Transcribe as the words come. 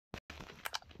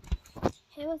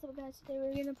Hey, what's up guys? Today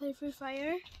we're gonna play Free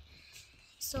Fire.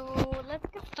 So let's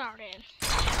get started.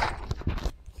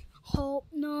 Hope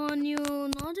no new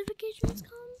notifications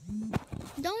come.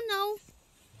 Don't know.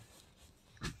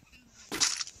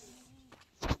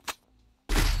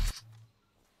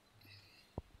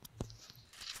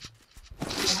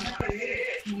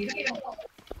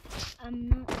 I'm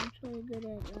not actually good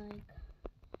at like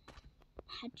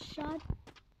headshot,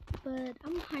 but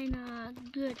I'm kinda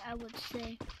good, I would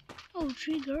say. Oh,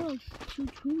 3 girls, 2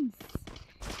 twins,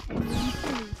 and 1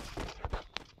 silly.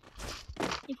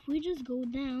 If we just go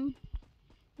down,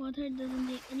 water doesn't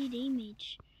take any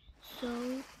damage. So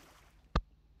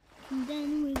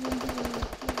then we're going to go here.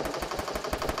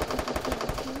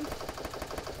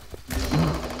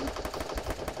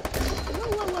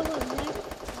 Whoa.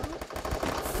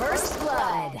 First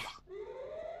blood.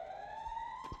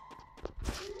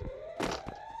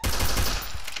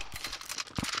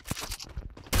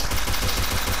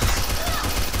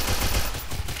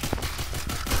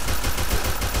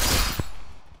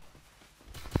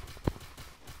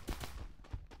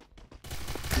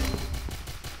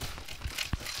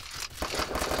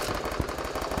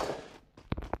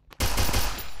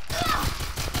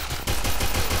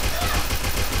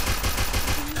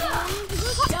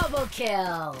 Double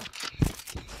kill.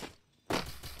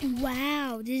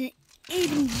 Wow, didn't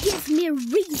even give me a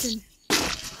reason.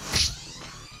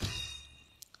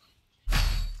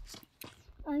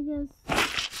 I guess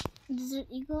Desert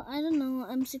Eagle, I don't know,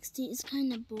 M60 is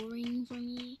kind of boring for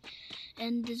me,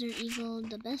 and Desert Eagle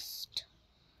the best.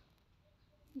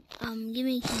 Give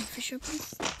me a Kingfisher,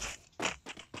 please.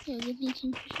 Here, give me a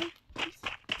Kingfisher, please.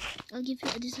 I'll give you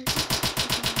a Desert Eagle.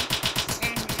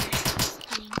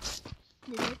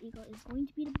 Desert Eagle is going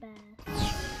to be the best.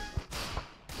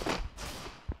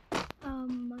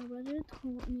 My brother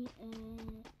told me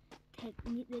a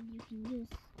technique that you can use.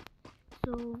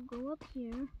 So go up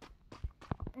here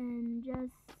and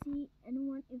just see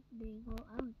anyone if they go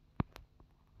out.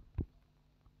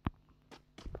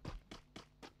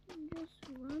 Just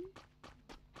run.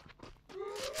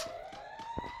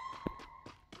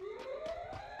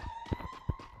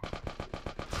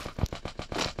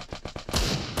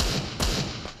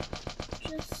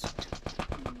 Just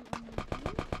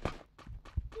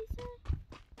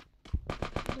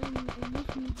then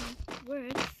if you have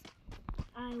works,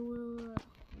 I will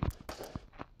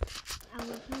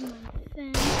turn my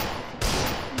fan.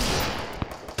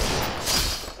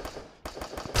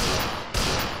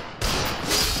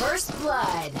 First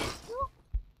blood.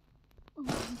 Oh,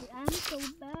 I'm so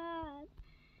bad.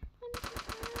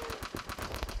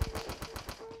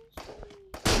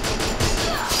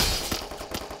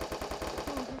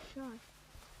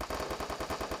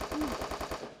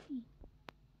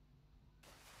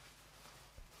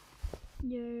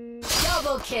 You're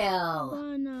Double kill.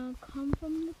 gonna come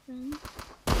from the fence.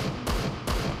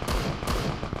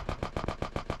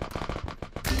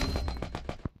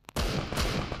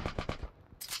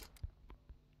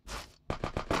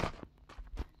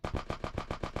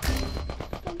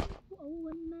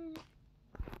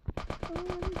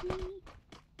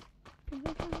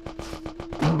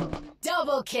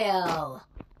 Double kill.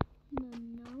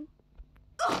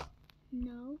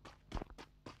 No.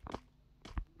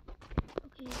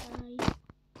 Okay, I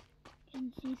can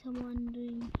see someone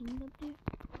doing things up there.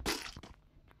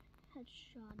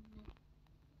 Headshot.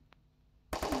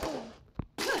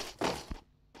 Go.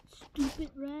 Stupid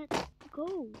rat. Go.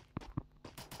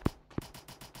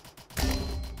 You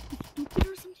stupid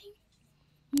or something?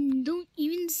 You don't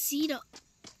even see the...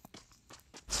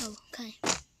 Oh, okay.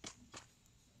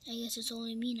 I guess it's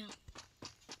only me now.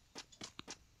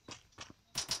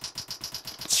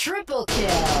 Triple kill.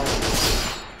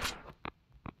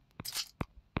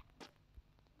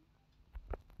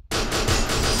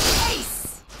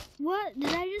 Ace. What?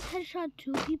 Did I just headshot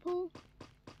 2 people?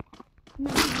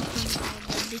 No,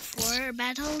 before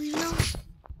battle, you know?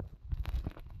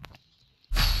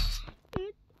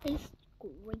 It is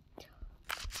great.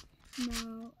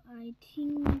 Now, I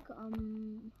think,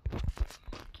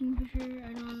 Kingfisher,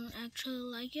 I don't actually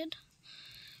like it.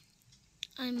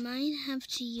 I might have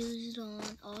to use it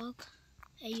on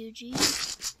AUG,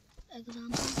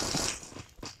 example.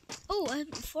 Oh, I have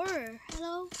 4.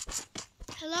 Hello?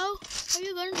 Are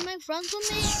you going to make friends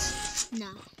with me?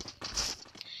 No.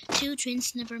 2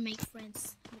 twins never make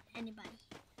friends with anybody.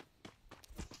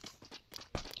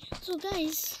 So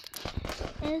guys,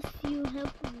 as you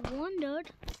have wondered,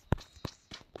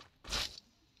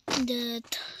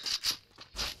 that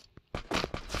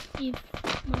if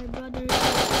my brother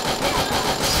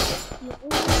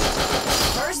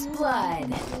First blood.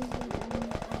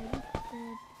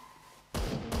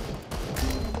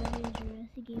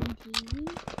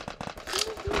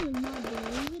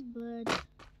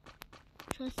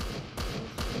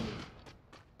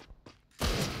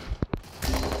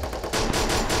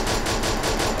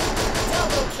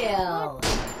 kill.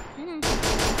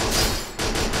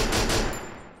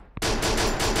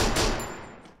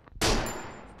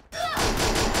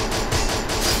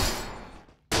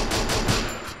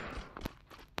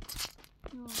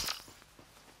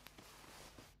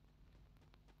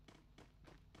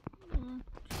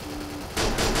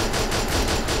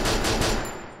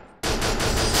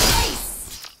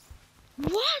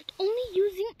 What? Only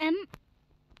using M15,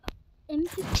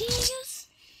 I guess?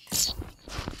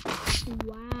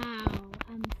 Wow,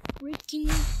 I'm freaking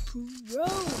pro,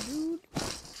 dude.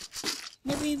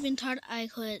 Never even thought I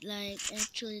could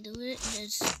actually do it.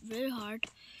 It's very hard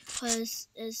because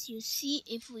as you see,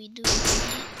 if we do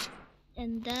that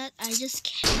and that, I just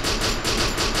can't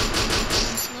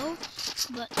run slow,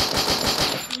 but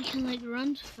we can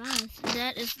run fast.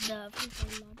 That is the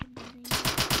logic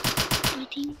I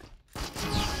think.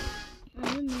 I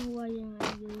don't know why I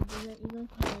use Desert Eagle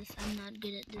because I'm not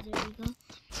good at Desert Eagle.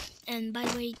 And by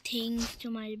the way, thanks to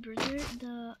my brother,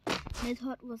 the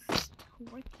method was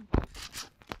working.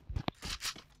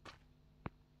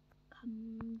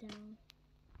 Come down.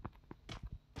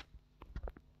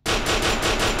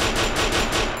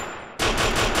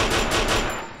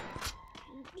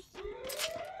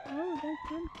 Oh, that's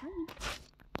not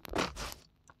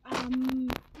funny.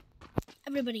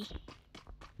 Everybody,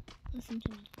 listen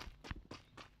to me.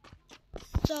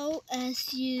 So,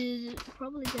 as you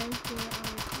probably guys there are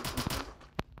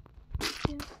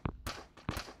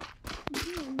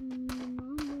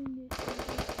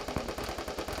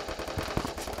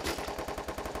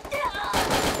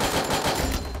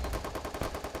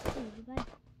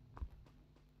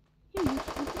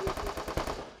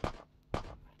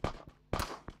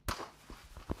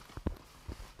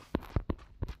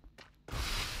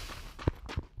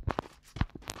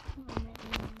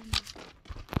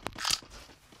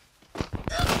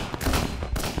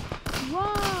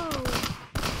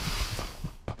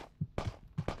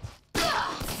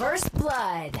First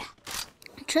blood.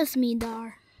 Trust me,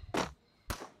 Dar.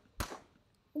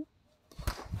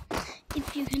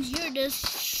 If you can hear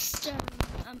this,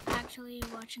 I'm actually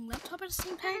watching laptop at the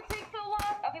same time. It takes so long.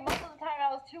 Okay, most of the time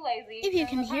I was too lazy. If you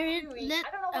can hear it, let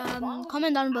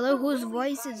comment down below whose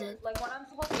voice is it. Like when I'm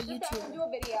supposed to sit down YouTube. and do a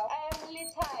video, I'm really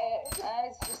tired.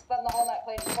 I just spend the whole night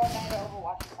playing Fortnite or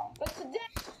Overwatch or something. But today,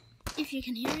 if you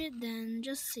can hear it, then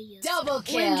just say yes. Double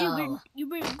kill. You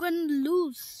were gonna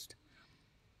lose.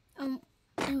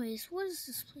 Anyways, what is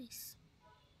this place?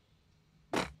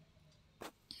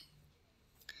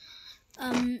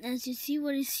 As you see,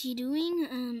 what is he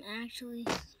doing? Actually,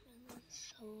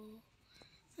 so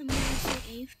I'm gonna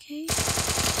say AFK.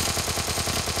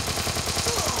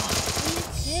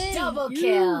 AFK, Double dude.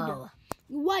 kill.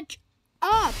 Watch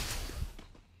up.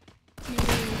 Never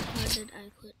thought that I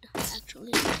could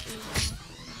actually.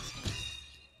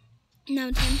 Now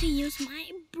time to use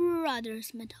my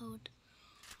brother's method.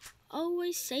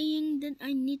 Always saying that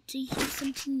I need to use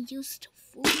something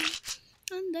useful,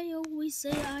 and they always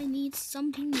say I need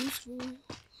something useful.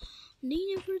 They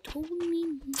never told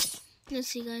me. Let's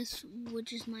see, guys,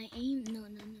 which is my aim. No,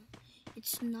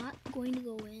 it's not going to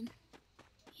go in.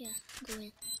 Yeah, go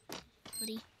in,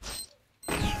 buddy.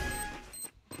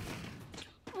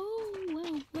 Oh,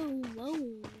 whoa.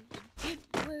 It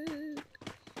did work.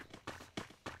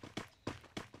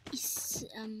 It's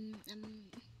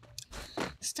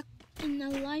stuck in a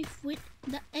life with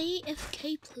the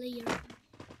AFK player.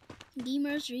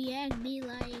 Gamers react be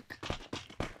like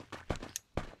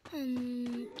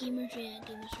gamers react.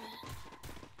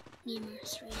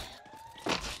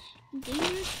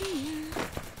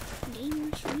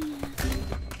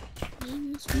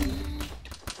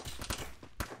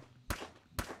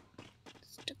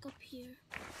 Stuck up here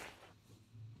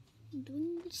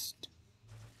doing this.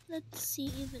 Let's see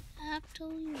if it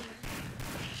actually works.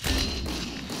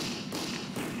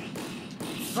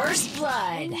 First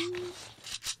blood.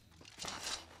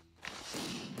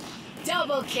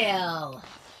 Double kill.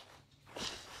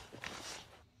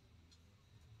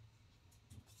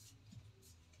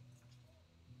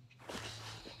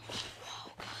 Wow,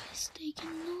 guys, they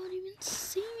cannot even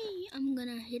see me. I'm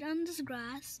gonna hit on this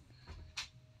grass.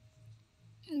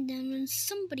 And then when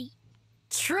somebody...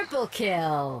 Triple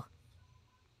kill.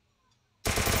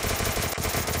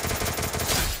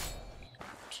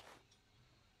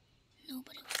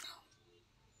 Nobody will know.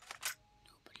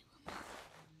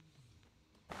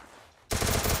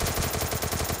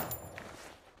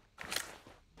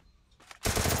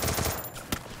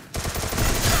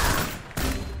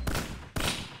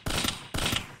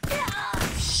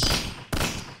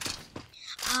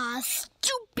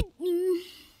 Stupid.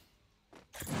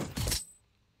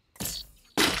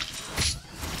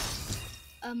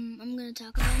 I'm gonna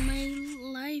talk about my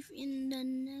life in the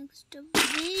next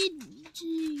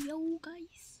video,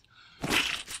 guys.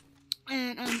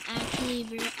 And I'm actually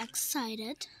very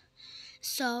excited.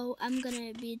 So I'm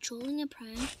gonna be trolling a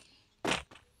prank.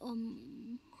 Are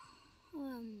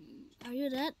you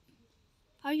dead?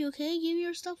 Are you okay? Give me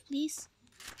your stuff, please.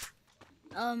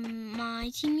 My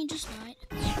teammate just died.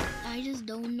 I just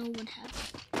don't know what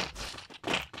happened.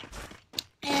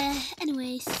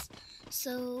 Anyways,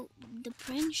 so the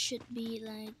prank should be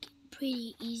like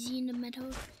pretty easy in the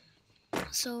method.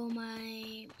 So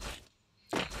my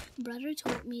brother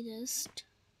told me this.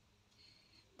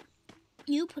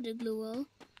 You put a glue.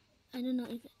 I don't know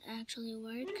if it actually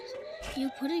works.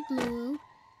 You put a glue,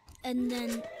 and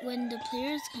then when the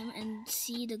players come and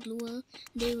see the glue,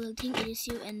 they will think it is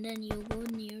you, and then you go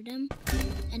near them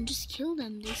and just kill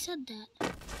them. They said that.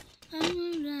 I don't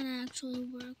know if that actually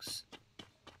works.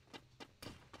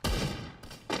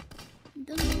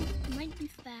 Don't know. It might be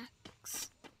facts.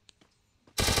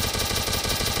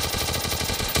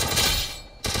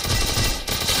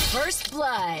 First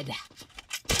blood.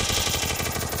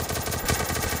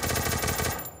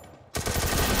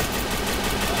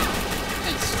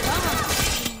 Hey, stop,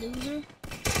 you loser.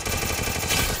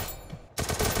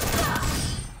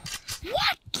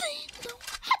 What the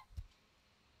heck?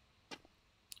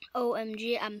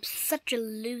 OMG, I'm such a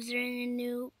loser and a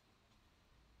noob.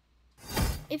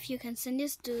 If you can send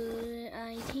this to,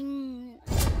 I think,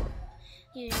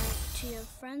 to your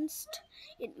friends,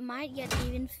 it might get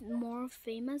even more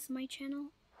famous, my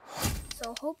channel.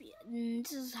 So hope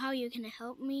this is how you can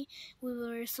help me. We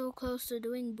were so close to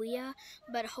doing Booyah,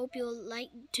 but hope you'll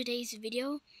like today's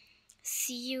video.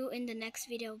 See you in the next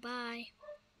video. Bye.